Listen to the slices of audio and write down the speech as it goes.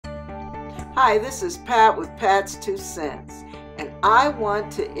Hi, this is Pat with Pat's 2 Cents, and I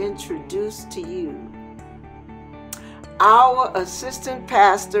want to introduce to you our assistant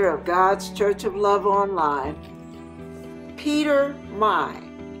pastor of God's Church of Love Online, Peter Mai.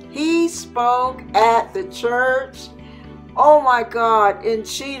 He spoke at the church, oh my God, in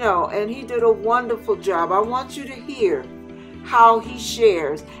Chino, and he did a wonderful job. I want you to hear how he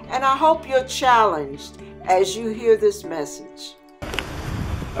shares, and I hope you're challenged as you hear this message.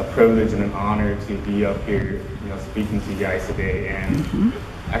 A privilege and an honor to be up here, speaking to you guys today. And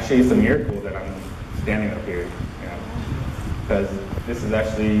actually, it's a miracle that I'm standing up here, because this is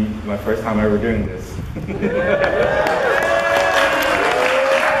actually my first time ever doing this.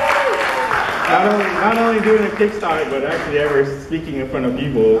 not only doing a kickstart, but actually ever speaking in front of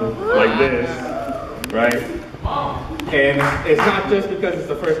people like this, right? And it's not just because it's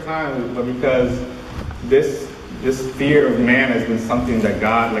the first time, but because this fear of man has been something that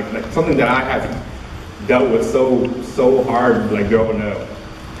God, like something that I have dealt with so hard, like growing up,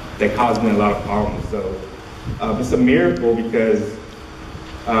 that caused me a lot of problems. So it's a miracle because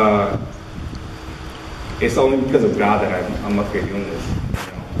it's only because of God that I'm up here doing this.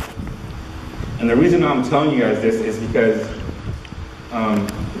 And the reason I'm telling you guys this is because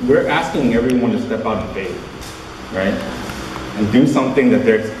we're asking everyone to step out in faith, right? And do something that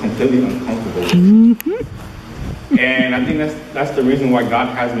they're completely uncomfortable with. And I think that's the reason why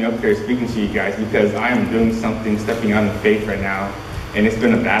God has me up here speaking to you guys, because I am doing something, stepping out in faith right now, and it's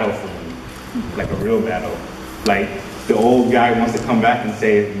been a battle for me, like a real battle. Like the old guy wants to come back and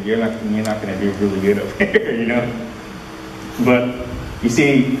say, you're not going to do really good up here, But you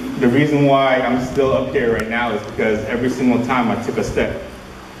see, the reason why I'm still up here right now is because every single time I took a step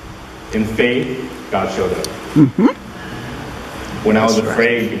in faith, God showed up. When I was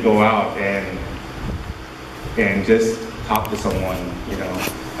afraid to go out and just talk to someone,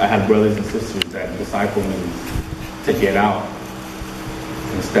 I had brothers and sisters that discipled me to get out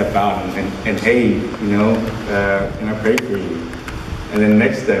and step out and hey, and I prayed for you. And then the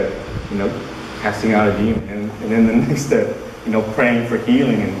next step, casting out a demon. And then the next step, praying for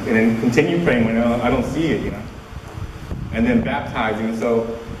healing and then continue praying when I don't see it, And then baptizing.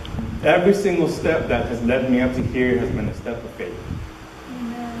 So every single step that has led me up to here has been a step of faith.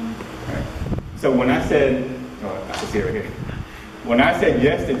 Amen. Right. So when I said, I can see it right here. When I said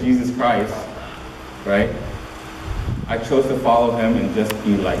yes to Jesus Christ, right, I chose to follow him and just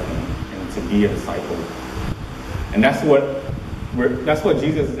be like him and to be a disciple. And that's what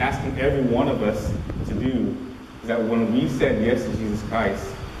Jesus is asking every one of us to do, is that when we said yes to Jesus Christ,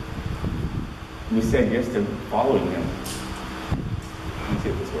 we said yes to following him. Let me see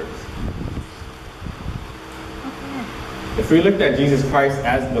if this works. Okay. If we looked at Jesus Christ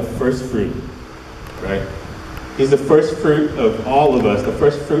as the first fruit, right? He's the first fruit of all of us, the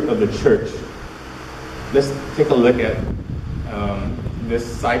first fruit of the church. Let's take a look at this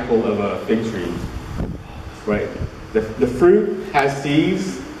cycle of a fig tree, right? The fruit has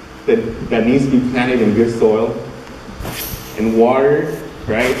seeds that needs to be planted in good soil and water,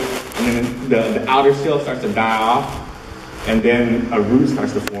 right? And then the outer shell starts to die off, and then a root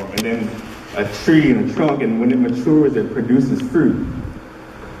starts to form, and then a tree and a trunk, and when it matures, it produces fruit.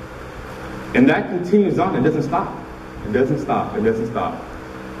 And that continues on. It doesn't stop. It doesn't stop. It doesn't stop.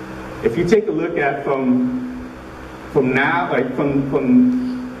 If you take a look at from now, like from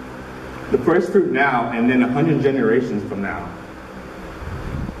the first fruit now, and then 100 generations from now,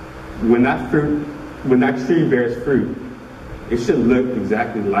 when that tree bears fruit, it should look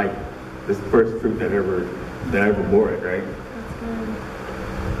exactly like this first fruit that ever bore it, right? That's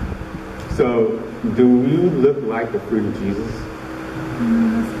good. So, do we look like the fruit of Jesus?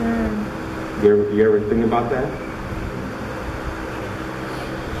 That's good. You ever think about that?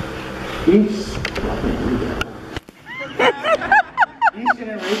 Each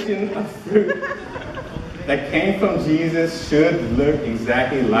generation of fruit that came from Jesus should look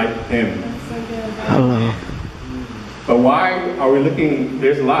exactly like him. Hello. But why are we looking?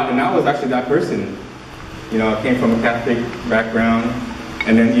 There's a lot, and I was actually that person. I came from a Catholic background,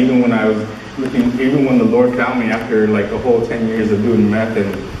 and then even when I was looking, even when the Lord found me after like a whole 10 years of doing meth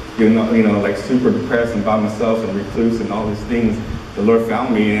and like super depressed and by myself and recluse and all these things, the Lord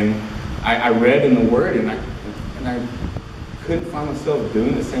found me, and I read in the Word, and I couldn't find myself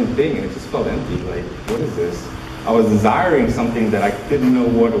doing the same thing, and it just felt empty. Like, what is this? I was desiring something that I didn't know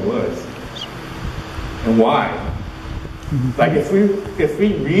what it was, and why. Like if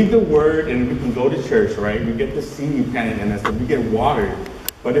we read the Word and we can go to church, right? We get the seed planted in us, and we get watered.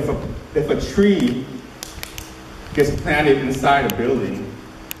 But if a tree gets planted inside a building,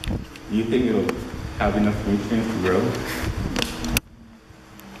 do you think it'll have enough nutrients to grow?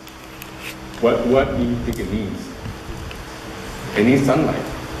 What do you think it needs? It needs sunlight.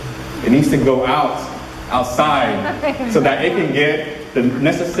 It needs to go outside so that it can get the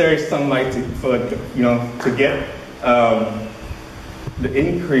necessary sunlight to get the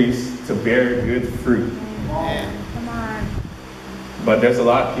increase to bear good fruit. Come on. But there's a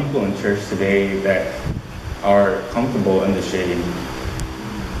lot of people in church today that are comfortable in the shade.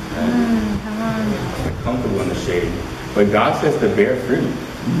 Come on. They're comfortable in the shade. But God says to bear fruit.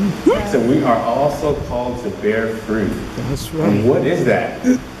 So we are also called to bear fruit. That's right. And what is that?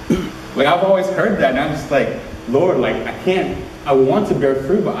 Like, I've always heard that, and I'm just like, Lord, like, I want to bear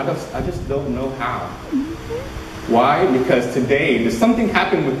fruit, but I just don't know how. Why? Because today, there's something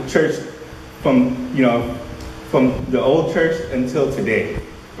happened with church from the old church until today,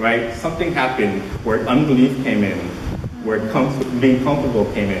 right? Something happened where unbelief came in, where being comfortable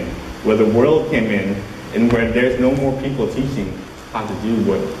came in, where the world came in, and where there's no more people teaching how to do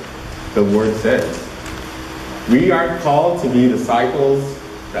what the word says. We are called to be disciples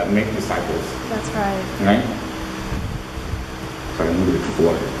that make disciples. That's right. Right? Sorry, I'm moving to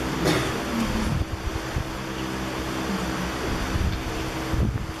water.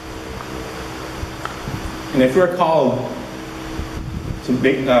 And if we're called to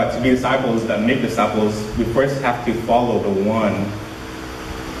be disciples that make disciples, we first have to follow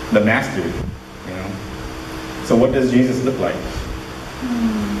the master. So what does Jesus look like?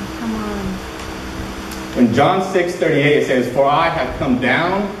 Come on. In John 6:38 it says, "For I have come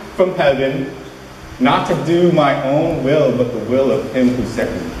down from heaven, not to do my own will, but the will of him who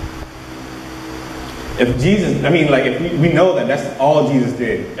sent me." If we know that that's all Jesus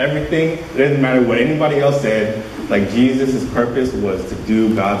did. Everything, it doesn't matter what anybody else said, like Jesus' purpose was to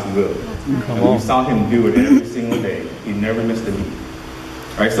do God's will. And we saw him do it every single day. He never missed a beat.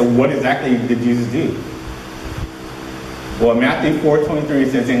 All right, so what exactly did Jesus do? Well, in Matthew 4:23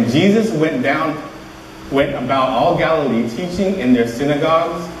 it says, "And Jesus went about all Galilee, teaching in their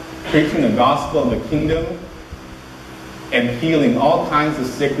synagogues, preaching the gospel of the kingdom, and healing all kinds of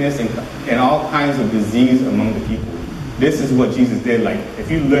sickness and all kinds of disease among the people." This is what Jesus did. Like,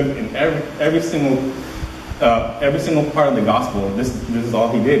 if you look in every single part of the gospel, this is all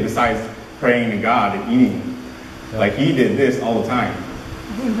he did besides praying to God and eating. Like, he did this all the time.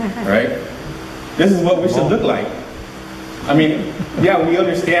 Right? This is what we should look like. I mean, yeah, we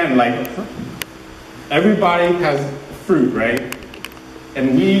understand, like, everybody has fruit, right?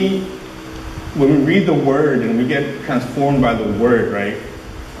 And when we read the word and we get transformed by the word, right?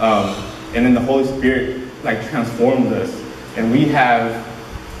 And then the Holy Spirit, like, transforms us. And we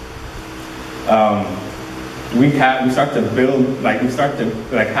start to build, like, we start to,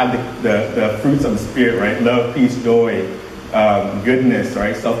 like, have the fruits of the Spirit, right? Love, peace, joy, goodness,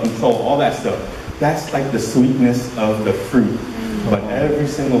 right? Self-control, all that stuff. That's like the sweetness of the fruit. But every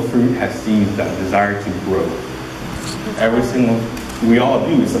single fruit has seeds that desire to grow. We all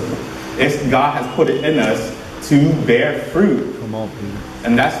do. God has put it in us to bear fruit. Come on, Peter.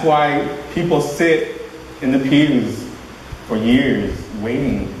 And that's why people sit in the pews for years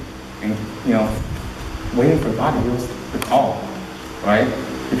waiting for God to give us the call, right?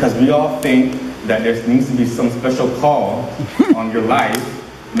 Because we all think that there needs to be some special call on your life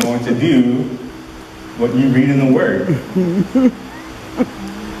in order to do what you read in the Word.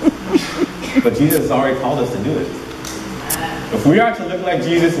 But Jesus already called us to do it. If we are to look like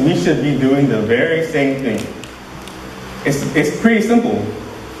Jesus, we should be doing the very same thing. It's pretty simple.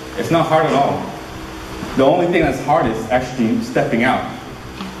 It's not hard at all. The only thing that's hard is actually stepping out.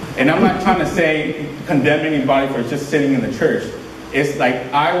 And I'm not trying to condemn anybody for just sitting in the church. It's like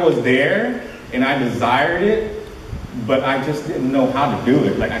I was there and I desired it, but I just didn't know how to do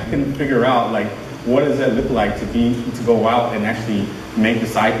it. Like, I couldn't figure out, like, what does that look like to go out and actually make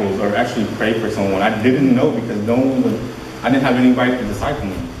disciples or actually pray for someone. I didn't know because I didn't have anybody to disciple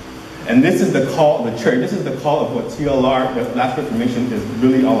me. And this is the call of the church. This is the call of what TLR, the Last Reformation, is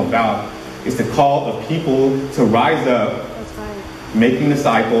really all about. It's the call of people to rise up, making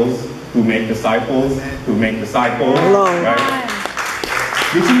disciples who make disciples who make disciples. Right?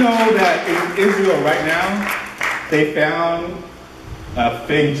 Did you know that in Israel right now, they found a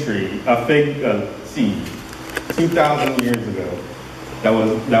fig seed 2,000 years ago that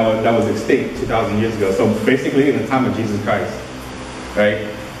was extinct 2,000 years ago. So basically in the time of Jesus Christ, right?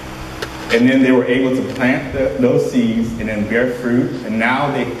 And then they were able to plant those seeds and then bear fruit, and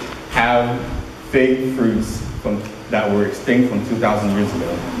now they have fig fruits that were extinct from 2,000 years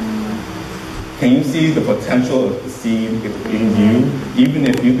ago. Can you see the potential of the seed in you, even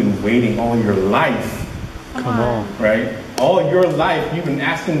if you've been waiting all your life? Come on. Right? All your life, you've been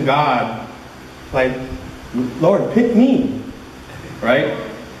asking God, like, Lord, pick me. Right?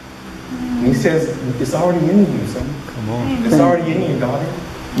 And he says, it's already in you, son. Come on. It's already in you, daughter.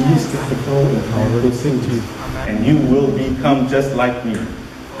 You just got to go and plant those seeds. And you will become just like me.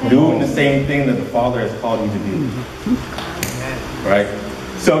 Doing the same thing that the Father has called you to do. Right?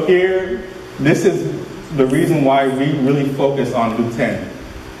 So here, this is the reason why we really focus on Luke 10.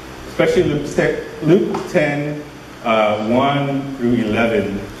 Especially Luke 10, 1 through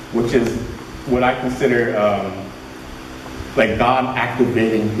 11, which is what I consider like God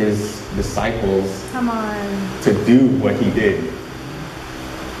activating his disciples Come on. to do what he did.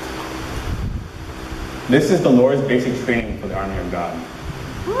 This is the Lord's basic training for the army of God.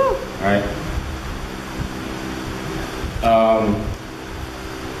 Woo. Right?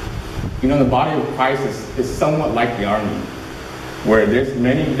 The body of Christ is somewhat like the army, where there's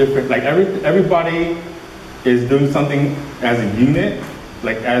many different, like everybody is doing something as a unit,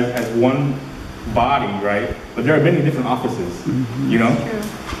 like as one body, right? But there are many different offices, you know?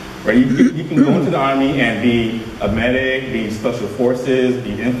 Right? You can go into the army and be a medic, be special forces,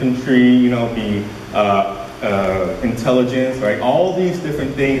 be infantry, be intelligence, right? All these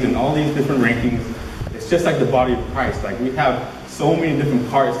different things and all these different rankings. It's just like the body of Christ. Like we have so many different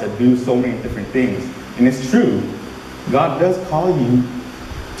parts that do so many different things. And it's true. God does call you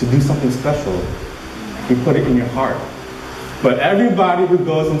to do something special. He put it in your heart. But everybody who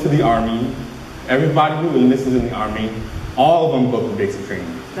goes into the army, everybody who enlists in the army, all of them go through basic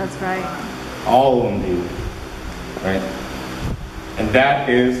training. That's right. All of them do. Right? And that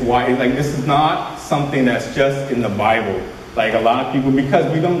is why, this is not something that's just in the Bible. Like a lot of people,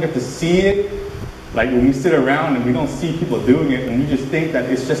 because we don't get to see it, like when we sit around and we don't see people doing it, and we just think that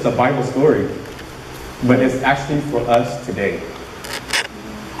it's just a Bible story. But it's actually for us today.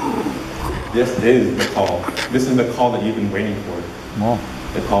 This is the call. This is the call that you've been waiting for.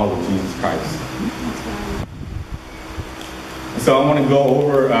 The call of Jesus Christ. So I want to go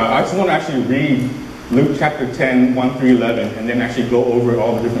over, I just want to actually read Luke chapter 10, 1 through 11, and then actually go over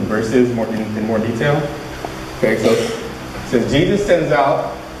all the different verses in more detail. Okay, so it says, Jesus sends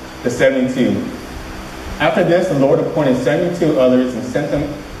out the 72. After this, the Lord appointed 72 others and sent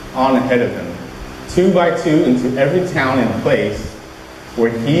them on ahead of him, 2 by 2, into every town and place where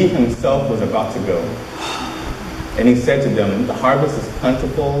he himself was about to go. And he said to them, the harvest is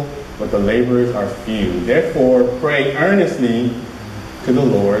plentiful, but the laborers are few. Therefore, pray earnestly to the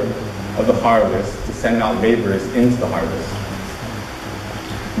Lord of the harvest to send out laborers into the harvest.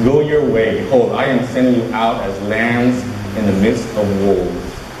 Go your way. Behold, I am sending you out as lambs in the midst of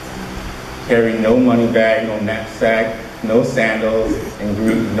wolves. Carry no money bag, no knapsack, no sandals, and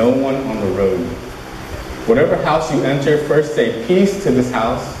greet no one on the road. Whatever house you enter, first say peace to this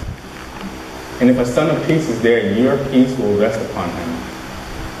house. And if a son of peace is there, your peace will rest upon him.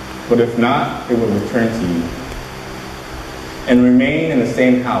 But if not, it will return to you. And remain in the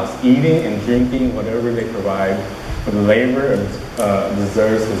same house, eating and drinking whatever they provide, for the laborer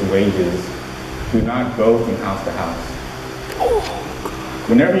deserves his wages. Do not go from house to house.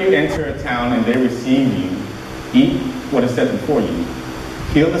 Whenever you enter a town and they receive you, eat what is set before you.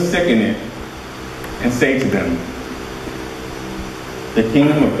 Heal the sick in it, and say to them, the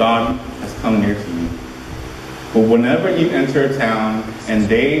kingdom of God has come near to you. But whenever you enter a town and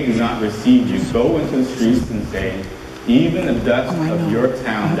they do not receive you, go into the streets and say, even the dust of your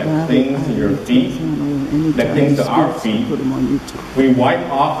town that clings to your feet, that clings to our feet, we wipe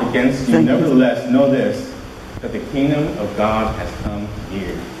off against you. Nevertheless, know this, that the kingdom of God has come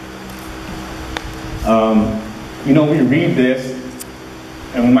near. We read this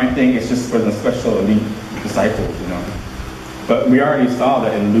and we might think it's just for the special elite disciples, But we already saw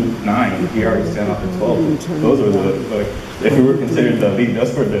that in Luke 9, he already sent out the 12. Those were if we were considered the elite,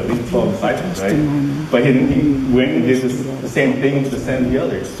 those were the elite 12 disciples, right? But he went and did the same thing to send the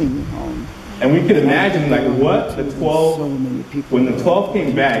others. And we could imagine, what the 12, when the 12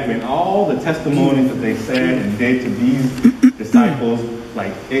 came back, when all the testimonies that they said and did to these disciples,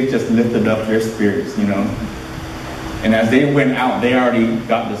 it just lifted up their spirits, And as they went out, they already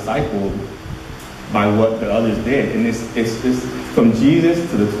got discipled by what the others did. And it's from Jesus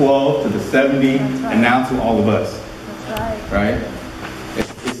to the 12 to the 70 and now to all of us. That's right.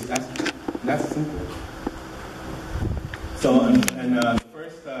 That's simple. So in the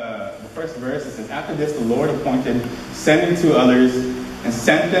first verse it says, after this the Lord appointed 72 others and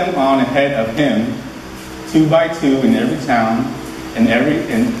sent them on ahead of him, 2 by 2 in every town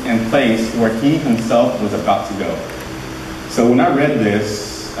and place where he himself was about to go. So when I read this,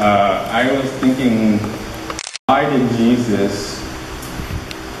 I was thinking, why did Jesus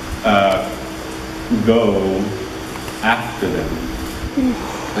go after them?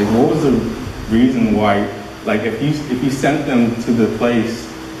 What was the reason why? If he sent them to the place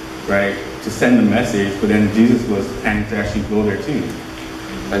right, to send the message, but then Jesus was planning to actually go there too.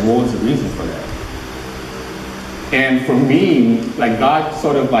 Like, what was the reason for that? And for me, like, God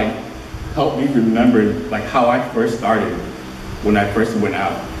sort of like helped me remember like how I first started when I first went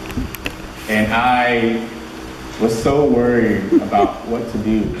out. And I was so worried about what to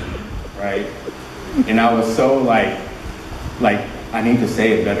do, right? And I was so like I need to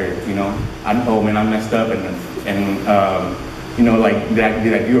say it better, you know. Oh man, I messed up, and you know, like did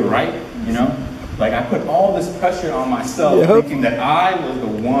I do it right, you know? Like I put all this pressure on myself, thinking that I was the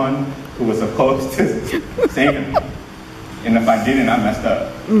one who was supposed to save me, and if I didn't, I messed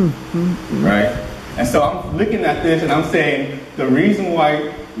up, right? And so I'm looking at this and I'm saying the reason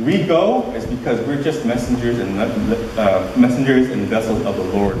why we go is because we're just messengers and vessels of the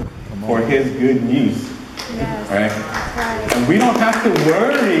Lord for His good news. Yes. Right? And we don't have to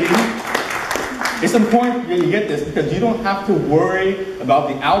worry. It's important that you get this because you don't have to worry about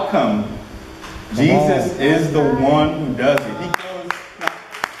the outcome. Jesus is the one who does it. He goes,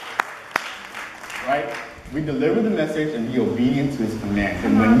 right? We deliver the message and be obedient to His commands.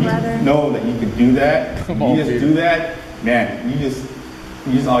 And when you know that you can do that, you just do that, man, you just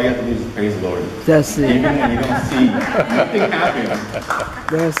all you have to do is praise the Lord. That's it. Even when you don't see nothing happen.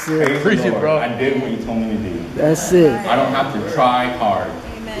 That's it. Praise the Lord. Bro. I did what you told me to do. That's it. I don't have to try hard.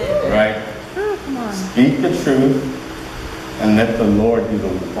 Amen. Right? Come on. Speak the truth and let the Lord do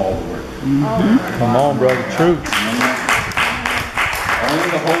all the work. Come on, brother. Truth. Only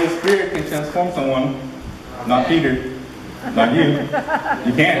the Holy Spirit can transform someone. Not Peter. Not you.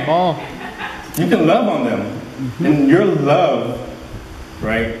 You can't. Come on. You can love on them. And your love,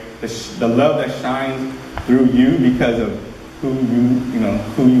 right? The love that shines through you because of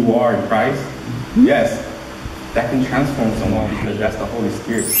who you are in Christ. Yes, that can transform someone because that's the Holy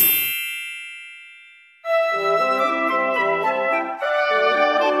Spirit.